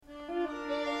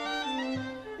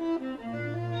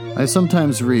I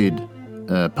sometimes read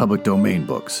public domain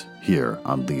books here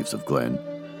on Leaves of Glen,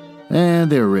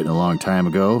 and they were written a long time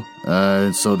ago,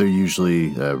 so they're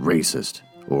usually racist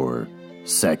or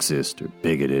sexist or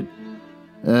bigoted.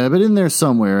 But in there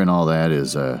somewhere and all that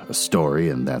is a story,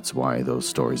 and that's why those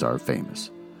stories are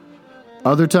famous.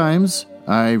 Other times,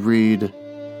 I read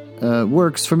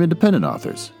works from independent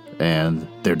authors, and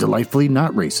they're delightfully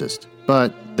not racist,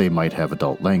 but they might have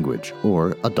adult language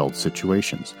or adult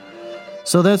situations.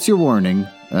 So that's your warning,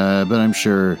 but I'm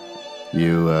sure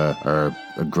you are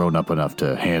grown up enough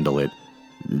to handle it.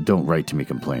 Don't write to me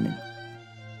complaining.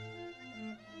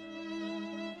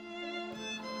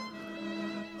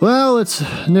 Well, it's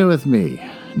new with me.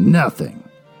 Nothing.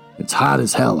 It's hot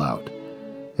as hell out.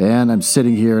 And I'm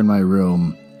sitting here in my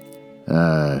room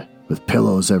with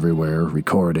pillows everywhere,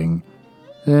 recording.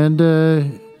 And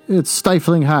it's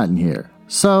stifling hot in here.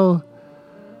 So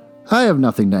I have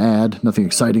nothing to add. Nothing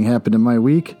exciting happened in my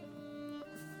week.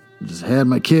 Just had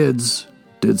my kids,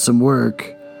 did some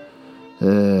work,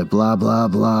 blah, blah,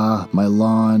 blah, my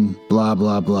lawn, blah,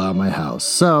 blah, blah, my house.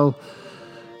 So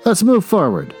let's move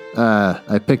forward.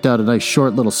 I picked out a nice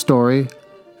short little story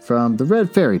from the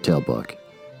Red Fairy Tale book.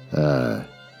 I've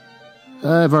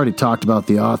already talked about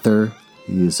the author.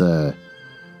 He's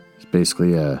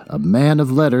basically a man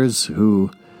of letters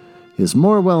who is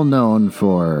more well known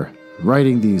for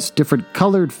writing these different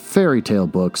colored fairy tale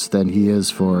books than he is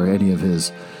for any of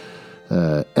his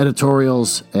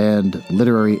editorials and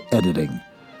literary editing.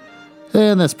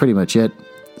 And that's pretty much it.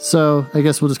 So I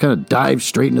guess we'll just kind of dive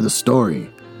straight into the story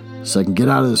so I can get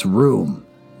out of this room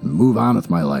and move on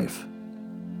with my life.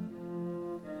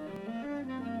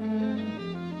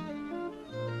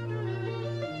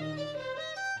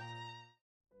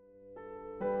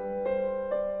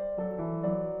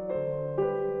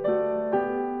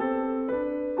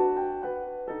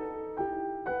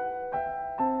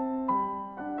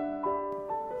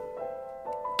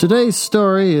 Today's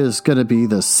story is going to be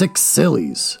The Six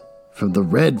Sillies from the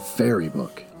Red Fairy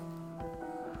book.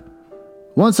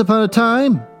 Once upon a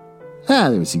time,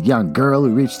 there was a young girl who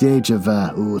reached the age of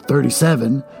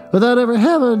 37 without ever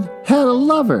having had a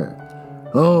lover.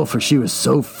 Oh, for she was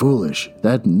so foolish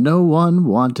that no one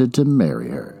wanted to marry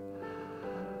her.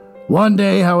 One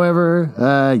day, however,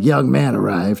 a young man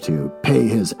arrived to pay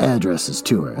his addresses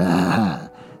to her.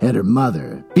 And her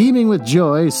mother, beaming with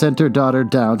joy, sent her daughter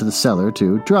down to the cellar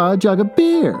to draw a jug of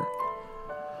beer.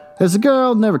 As the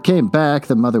girl never came back,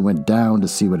 the mother went down to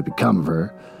see what had become of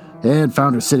her, and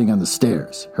found her sitting on the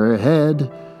stairs, her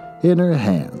head in her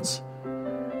hands.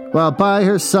 While by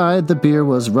her side, the beer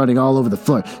was running all over the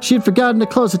floor. She had forgotten to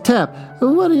close the tap.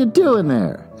 "What are you doing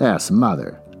there?" asked the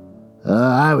mother.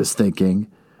 "I was thinking,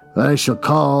 I shall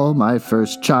call my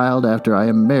first child after I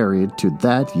am married to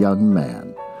that young man.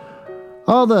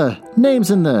 All the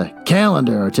names in the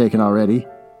calendar are taken already."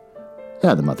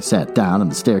 The mother sat down on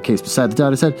the staircase beside the daughter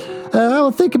and said, "I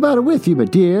will think about it with you, my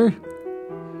dear."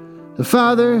 The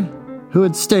father, who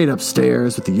had stayed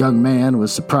upstairs with the young man,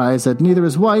 was surprised that neither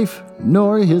his wife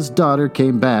nor his daughter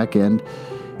came back, and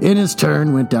in his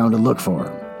turn went down to look for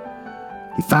him.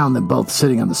 He found them both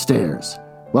sitting on the stairs,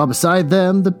 while beside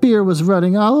them the beer was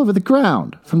running all over the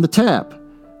ground from the tap,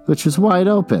 which was wide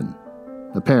open,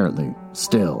 apparently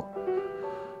still.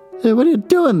 "Hey, what are you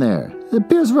doing there? The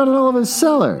beer's running all over the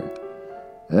cellar."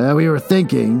 "We were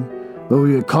thinking what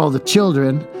we would call the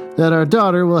children that our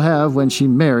daughter will have when she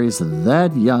marries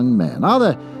that young man. All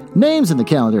the names in the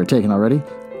calendar are taken already."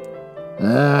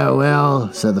 Well,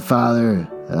 said the father,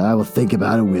 "I will think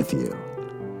about it with you."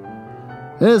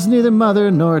 As neither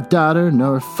mother nor daughter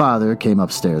nor father came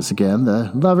upstairs again, the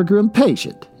lover grew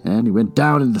impatient, and he went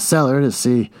down into the cellar to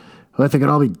see what they could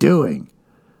all be doing.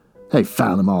 They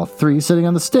found them all three sitting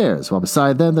on the stairs, while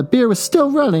beside them the beer was still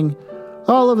running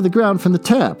all over the ground from the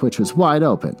tap, which was wide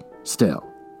open, still.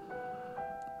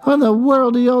 "What in the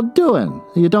world are you all doing?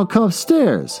 You don't come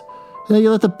upstairs.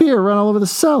 You let the beer run all over the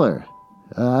cellar."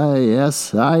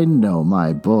 Yes, I know,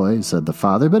 my boy," said the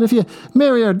father, "but if you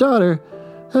marry our daughter,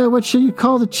 what shall you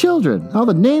call the children? All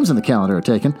the names in the calendar are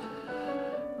taken."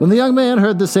 When the young man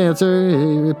heard this answer,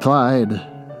 he replied,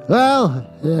 "Well,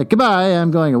 goodbye,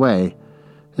 I'm going away.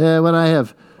 When I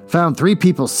have found 3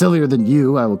 people sillier than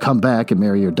you, I will come back and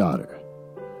marry your daughter."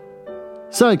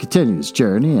 So he continued his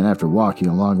journey, and after walking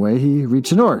a long way, he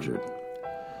reached an orchard.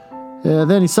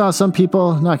 Then he saw some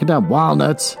people knocking down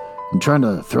walnuts and trying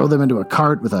to throw them into a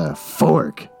cart with a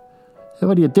fork.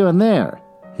 "What are you doing there?"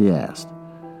 he asked.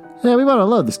 "We want to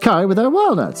load this cart with our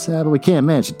walnuts, but we can't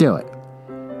manage to do it."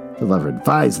 The lover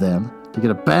advised them to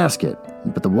get a basket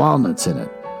and put the walnuts in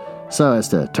it, so as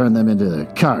to turn them into the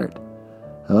cart.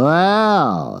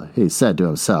 "Well," he said to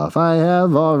himself, "I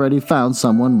have already found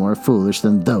someone more foolish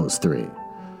than those three."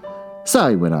 So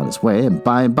he went on his way, and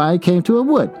by came to a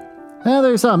wood. And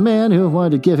there saw a man who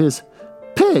wanted to give his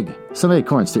pig some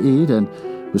acorns to eat, and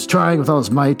was trying with all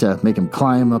his might to make him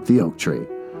climb up the oak tree.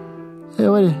 "Hey,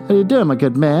 what are you doing, my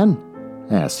good man?"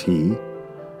 asked he.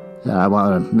 "I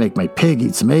want to make my pig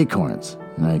eat some acorns,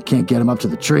 and I can't get him up to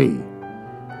the tree."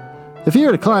 "If you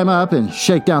were to climb up and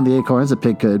shake down the acorns, the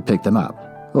pig could pick them up."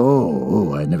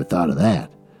 Oh, I never thought of that."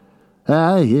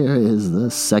 Here is the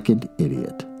second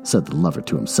idiot," said the lover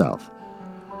to himself.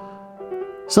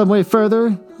 Some way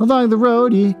further, along the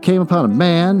road, he came upon a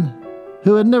man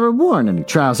who had never worn any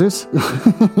trousers,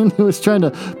 and who was trying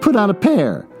to put on a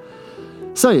pair.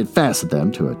 So he had fastened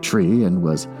them to a tree and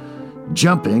was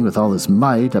jumping with all his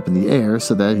might up in the air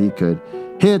so that he could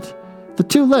hit the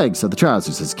two legs of the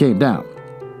trousers as he came down.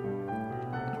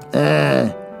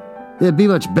 It'd be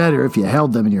much better if you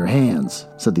held them in your hands,"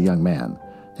 said the young man,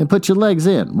 "and put your legs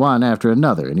in, one after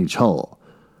another, in each hole."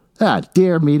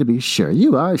 Dear me, to be sure,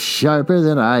 you are sharper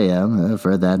than I am,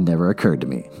 for that never occurred to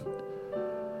me."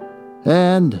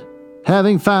 And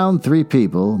having found three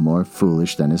people more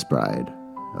foolish than his bride,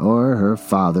 or her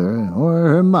father, or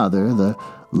her mother, the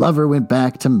lover went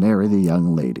back to marry the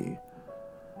young lady.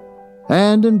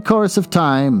 And in course of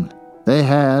time, they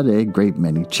had a great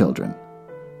many children.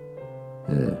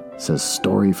 Says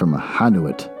story from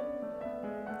Hanuit.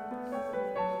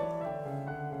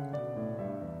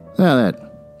 Now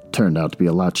that turned out to be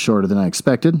a lot shorter than I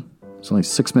expected. It's only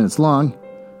 6 minutes long.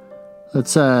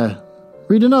 Let's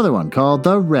read another one called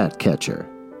The Rat Catcher.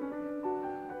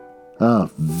 A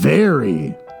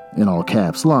very, in all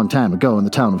caps, long time ago in the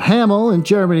town of Hamel in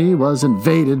Germany was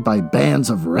invaded by bands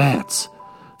of rats,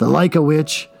 the like of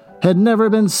which had never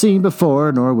been seen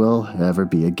before nor will ever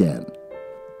be again.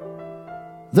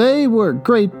 They were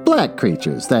great black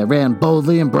creatures that ran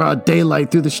boldly in broad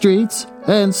daylight through the streets,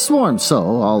 and swarmed so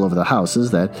all over the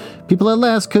houses that people at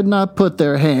last could not put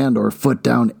their hand or foot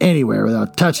down anywhere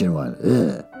without touching one.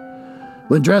 Ugh.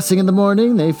 When dressing in the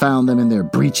morning, they found them in their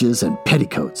breeches and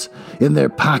petticoats, in their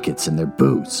pockets and their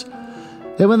boots.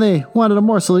 And when they wanted a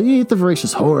morsel to eat, the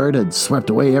voracious horde had swept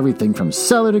away everything from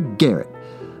cellar to garret.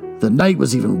 The night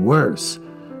was even worse.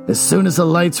 As soon as the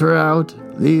lights were out,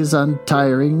 these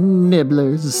untiring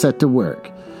nibblers set to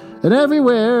work. And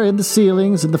everywhere, in the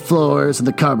ceilings, and the floors, and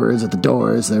the cupboards, at the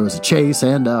doors, there was a chase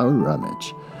and a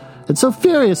rummage. And so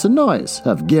furious a noise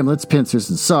of gimlets, pincers,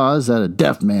 and saws that a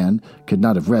deaf man could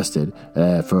not have rested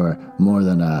for more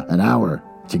than an hour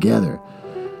together.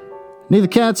 Neither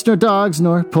cats, nor dogs,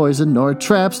 nor poison, nor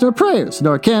traps, nor prayers,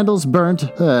 nor candles burnt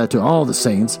to all the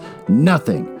saints.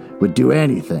 Nothing would do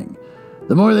anything.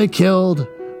 The more they killed,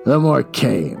 the more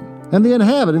came. And the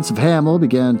inhabitants of Hamel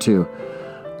began to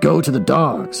go to the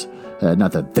dogs.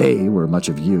 Not that they were much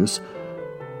of use.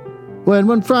 When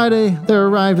one Friday there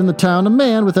arrived in the town a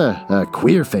man with a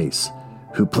queer face,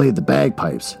 who played the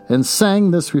bagpipes and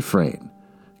sang this refrain: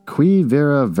 Qui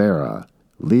vera vera,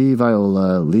 li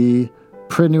viola, li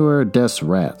preneur des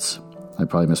rats. I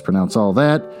probably mispronounced all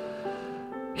that.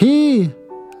 He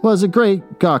was a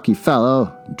great gawky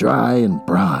fellow, dry and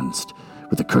bronzed,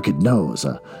 with a crooked nose,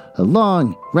 a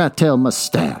long rat-tail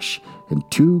mustache, and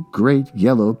two great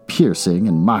yellow piercing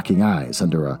and mocking eyes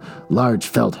under a large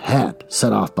felt hat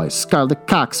set off by scarlet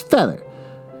cock's feather.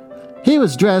 He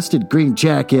was dressed in green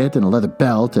jacket and a leather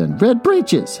belt and red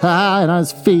breeches, and on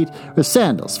his feet were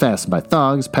sandals fastened by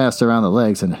thongs passed around the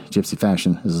legs in gypsy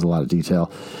fashion. This is a lot of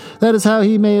detail. That is how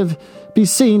he may be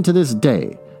seen to this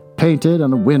day, painted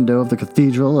on a window of the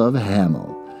Cathedral of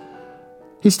Hamel.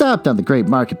 He stopped on the great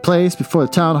marketplace before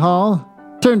the town hall,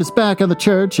 turned his back on the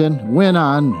church, and went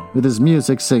on with his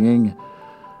music singing,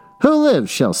 Who lives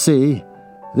shall see,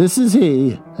 this is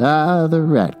he, the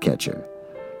rat catcher.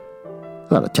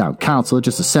 Well, the town council had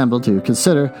just assembled to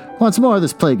consider once more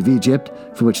this plague of Egypt,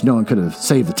 for which no one could have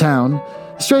saved the town.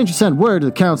 The stranger sent word to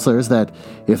the councilors that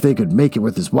if they could make it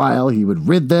worth his while, he would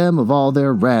rid them of all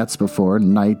their rats before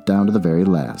night down to the very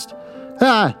last.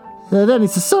 Then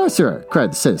he's a sorcerer,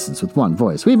 cried the citizens with one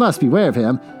voice. We must beware of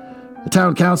him. The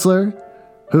town councilor,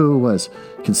 who was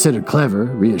considered clever,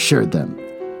 reassured them.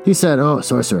 He said,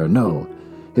 sorcerer, no.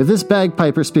 If this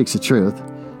bagpiper speaks the truth,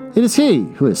 it is he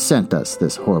who has sent us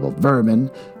this horrible vermin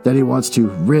that he wants to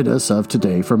rid us of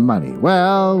today for money.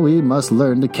 Well, we must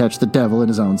learn to catch the devil in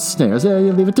his own snares.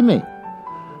 You leave it to me.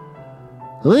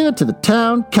 Leave it to the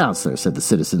town councilor, said the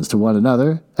citizens to one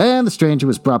another, and the stranger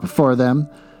was brought before them.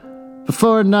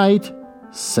 Before night,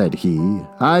 said he,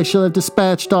 I shall have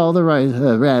dispatched all the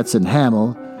rats in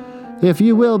Hamel, if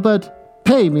you will but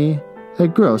pay me a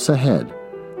gross a head.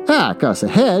 Across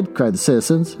ahead, cried the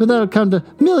citizens, for that'll come to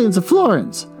millions of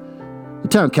florins. The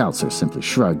town councilor simply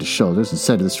shrugged his shoulders and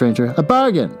said to the stranger, a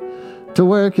bargain. To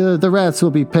work, the rats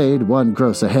will be paid 1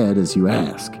 gross a head as you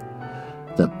ask.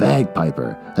 The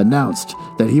bagpiper announced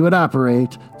that he would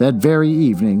operate that very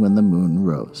evening when the moon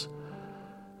rose.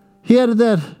 He added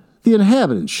that the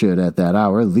inhabitants should at that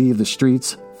hour leave the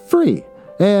streets free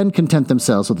and content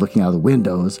themselves with looking out of the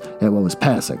windows at what was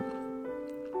passing,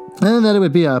 and that it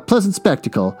would be a pleasant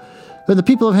spectacle. When the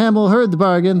people of Hamel heard the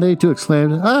bargain, they too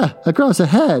exclaimed, a gross a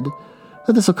head?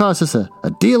 This will cost us a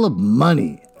deal of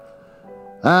money.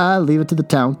 Leave it to the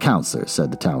town councilor,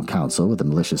 said the town council with a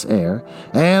malicious air,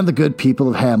 and the good people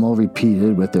of Hamel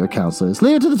repeated with their councilors,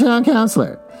 leave it to the town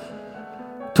councilor.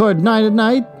 Toward 9 at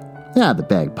night, the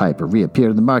bagpiper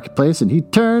reappeared in the marketplace, and he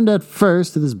turned at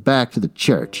first with his back to the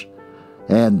church.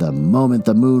 And the moment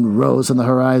the moon rose on the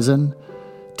horizon,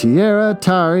 Tierra,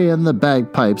 Tari, and the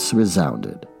bagpipes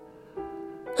resounded.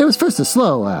 It was first a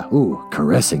slow,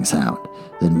 caressing sound,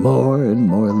 then more and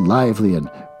more lively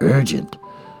and urgent,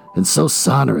 and so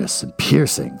sonorous and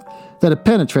piercing that it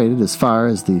penetrated as far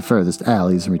as the furthest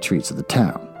alleys and retreats of the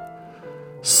town.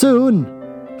 Soon,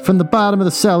 from the bottom of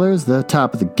the cellars, the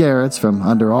top of the garrets, from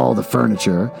under all the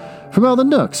furniture, from all the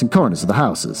nooks and corners of the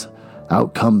houses,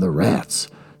 out come the rats,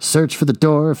 search for the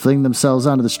door, fling themselves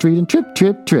onto the street, and trip,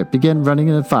 trip, trip, begin running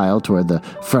in a file toward the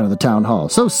front of the town hall,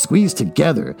 so squeezed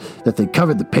together that they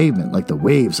covered the pavement like the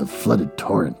waves of flooded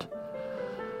torrent.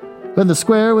 When the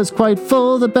square was quite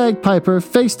full, the bagpiper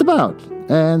faced about,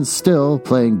 and still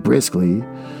playing briskly,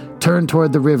 turned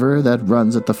toward the river that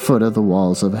runs at the foot of the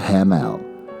walls of Hamel.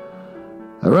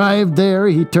 Arrived there,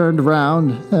 he turned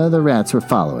round. The rats were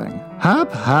following.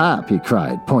 Hop, hop, he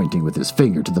cried, pointing with his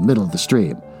finger to the middle of the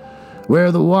stream,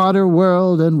 where the water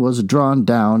whirled and was drawn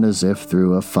down as if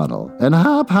through a funnel. And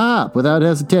hop, hop, without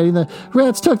hesitating, the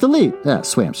rats took the leap,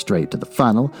 swam straight to the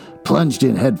funnel, plunged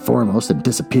in head foremost, and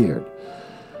disappeared.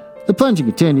 The plunging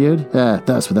continued,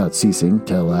 thus without ceasing,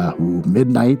 till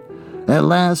midnight. At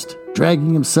last,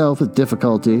 dragging himself with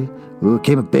difficulty,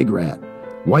 came a big rat,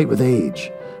 white with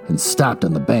age, and stopped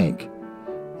on the bank.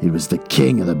 It was the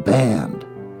king of the band.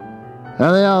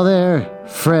 Are they all there,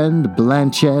 friend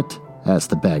Blanchette? Asked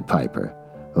the bagpiper.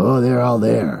 Oh, they're all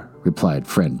there, replied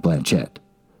friend Blanchette.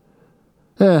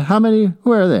 How many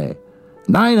were they?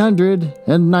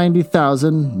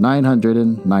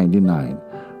 990,999.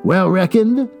 Well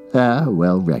reckoned?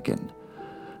 Well reckoned.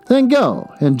 Then go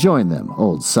and join them,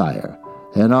 old sire,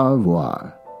 and au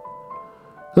revoir.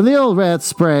 Then the old rat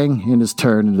sprang in his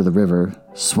turn into the river,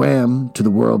 swam to the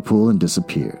whirlpool, and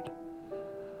disappeared.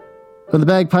 When the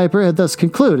bagpiper had thus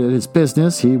concluded his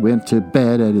business, he went to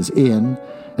bed at his inn,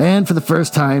 and for the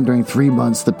first time during 3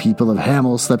 months the people of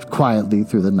Hamel slept quietly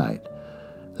through the night.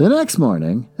 The next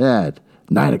morning, at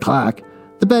 9 o'clock,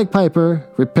 the bagpiper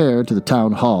repaired to the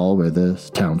town hall where the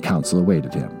town council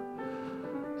awaited him.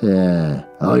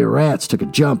 All your rats took a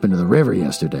jump into the river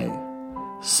yesterday,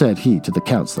 said he to the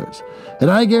councilors, and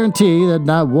I guarantee that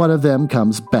not one of them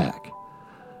comes back.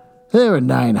 There were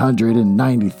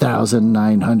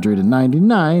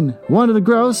 990,999. Wanted a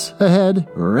gross a head?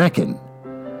 Reckon.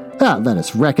 Let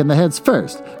us reckon the heads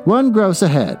first. 1 gross a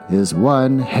head is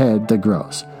 1 head the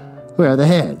gross. Where are the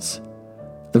heads?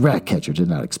 The rat catcher did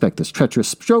not expect this treacherous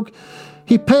stroke.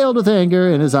 He paled with anger,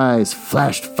 and his eyes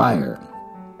flashed fire.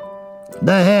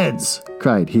 The heads,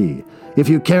 cried he. If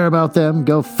you care about them,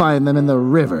 go find them in the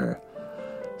river.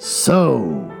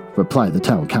 So, replied the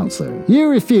town councilor, you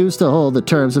refuse to hold the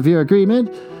terms of your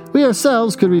agreement. We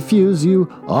ourselves could refuse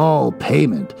you all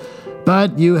payment.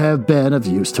 But you have been of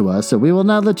use to us, so we will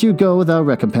not let you go without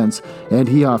recompense. And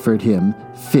he offered him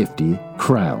 50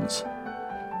 crowns.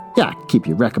 Keep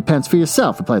your recompense for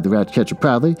yourself, replied the rat catcher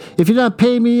proudly. If you do not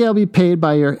pay me, I'll be paid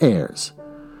by your heirs.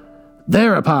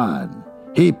 Thereupon,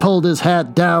 he pulled his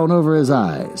hat down over his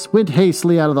eyes, went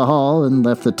hastily out of the hall, and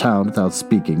left the town without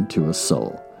speaking to a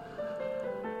soul.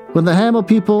 When the Hamel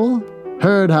people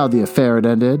heard how the affair had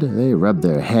ended, they rubbed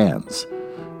their hands,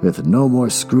 with no more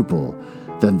scruple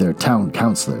than their town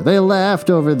councilor. They laughed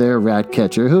over their rat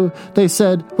catcher, who, they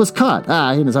said, was caught,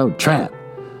 in his own trap.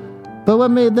 But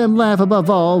what made them laugh above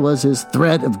all was his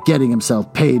threat of getting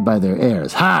himself paid by their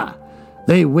heirs. Ha!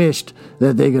 They wished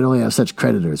that they could only have such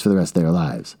creditors for the rest of their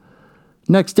lives.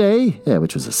 Next day,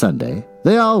 which was a Sunday,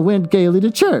 they all went gaily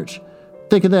to church,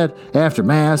 thinking that after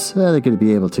Mass, they could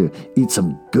be able to eat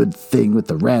some good thing with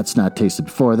the rats not tasted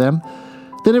before them.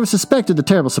 They never suspected the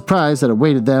terrible surprise that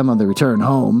awaited them on their return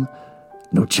home.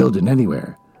 No children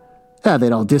anywhere.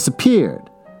 They'd all disappeared.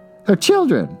 Our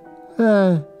children.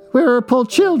 Where are our poor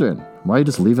children? Why are you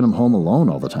just leaving them home alone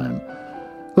all the time?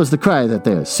 Was the cry that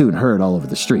they soon heard all over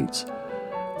the streets.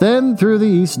 Then through the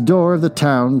east door of the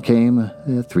town came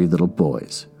 3 little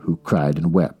boys, who cried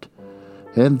and wept.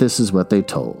 And this is what they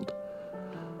told.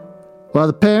 While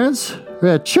the parents were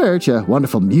at church,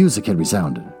 wonderful music had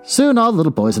resounded. Soon all the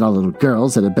little boys and all the little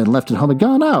girls that had been left at home had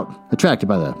gone out, attracted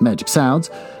by the magic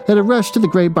sounds, and had rushed to the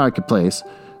great marketplace,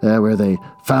 where they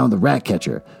found the rat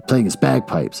catcher playing his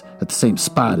bagpipes at the same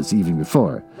spot as the evening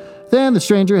before. Then the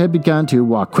stranger had begun to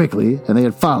walk quickly, and they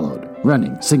had followed,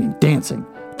 running, singing, dancing,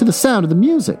 to the sound of the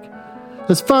music.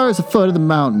 As far as the foot of the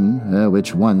mountain,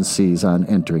 which one sees on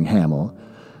entering Hamel.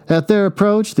 At their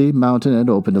approach, the mountain had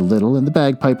opened a little, and the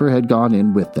bagpiper had gone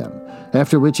in with them,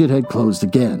 after which it had closed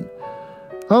again.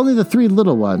 Only the 3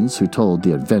 little ones who told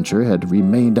the adventure had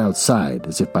remained outside,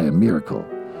 as if by a miracle.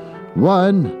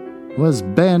 One was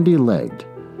bandy-legged.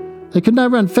 They could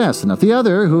not run fast enough. The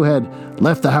other, who had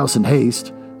left the house in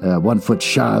haste, 1 foot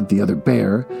shod, the other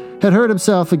bare, had hurt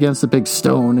himself against a big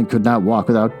stone and could not walk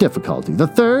without difficulty. The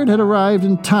third had arrived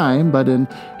in time, but in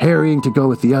hurrying to go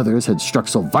with the others had struck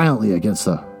so violently against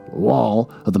the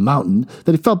wall of the mountain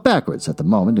that he fell backwards at the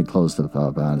moment and closed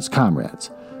upon his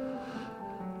comrades.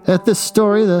 At this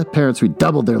story, the parents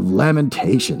redoubled their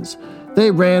lamentations. They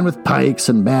ran with pikes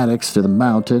and mattocks to the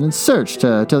mountain and searched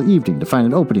till evening to find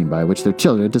an opening by which their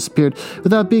children had disappeared.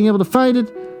 Without being able to find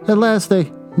it, at last,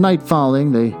 night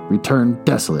falling, they returned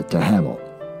desolate to Hamel.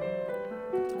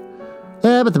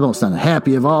 But the most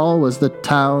unhappy of all was the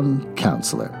town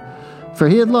councillor, for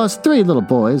he had lost 3 little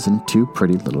boys and 2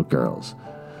 pretty little girls.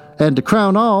 And to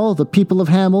crown all, the people of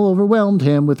Hamel overwhelmed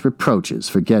him with reproaches,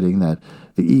 forgetting that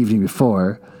the evening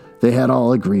before they had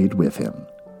all agreed with him.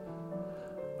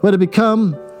 What had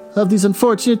become of these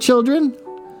unfortunate children?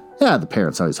 The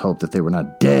parents always hoped that they were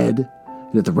not dead,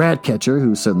 and that the rat catcher,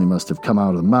 who certainly must have come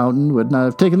out of the mountain, would not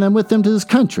have taken them with them to his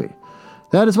country.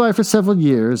 That is why for several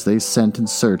years they sent in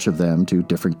search of them to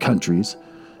different countries,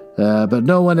 but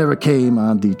no one ever came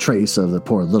on the trace of the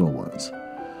poor little ones.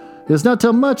 It was not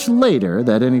till much later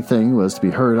that anything was to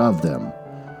be heard of them.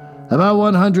 About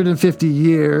 150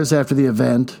 years after the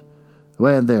event,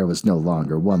 when there was no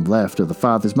longer one left of the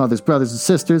fathers, mothers, brothers, and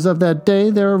sisters of that day,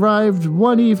 there arrived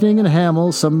one evening in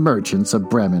Hamel some merchants of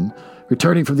Bremen,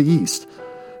 returning from the east,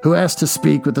 who asked to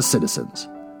speak with the citizens.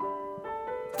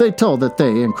 They told that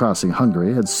they, in crossing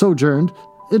Hungary, had sojourned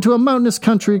into a mountainous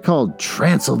country called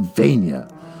Transylvania,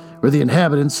 where the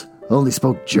inhabitants only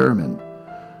spoke German,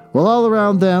 while all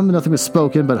around them nothing was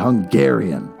spoken but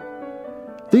Hungarian.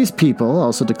 These people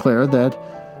also declared that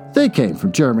they came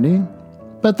from Germany,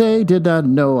 but they did not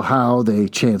know how they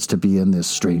chanced to be in this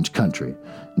strange country.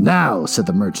 Now, said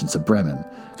the merchants of Bremen,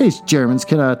 these Germans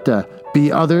cannot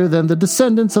be other than the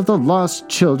descendants of the lost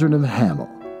children of Hamel.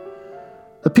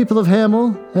 The people of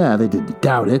Hamel, they didn't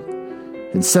doubt it,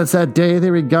 and since that day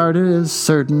they regarded it as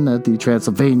certain that the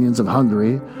Transylvanians of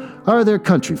Hungary are their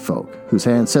country folk, whose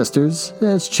ancestors,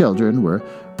 as children, were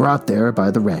brought there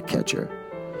by the rat catcher.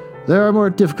 There are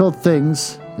more difficult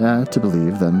things to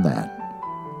believe than that.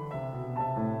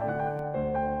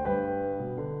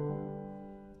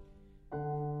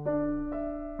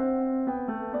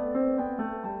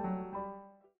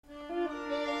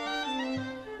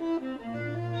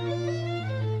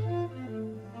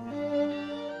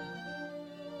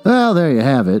 Well, there you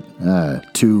have it.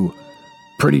 2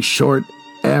 pretty short,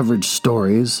 average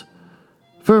stories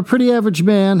for a pretty average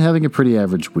man having a pretty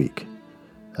average week.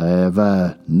 I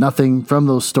have nothing from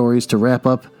those stories to wrap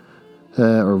up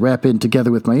or wrap in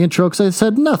together with my intro, because I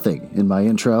said nothing in my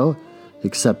intro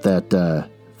except that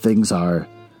things are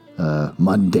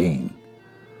mundane.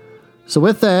 So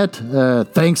with that,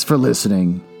 thanks for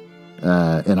listening,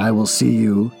 and I will see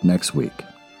you next week.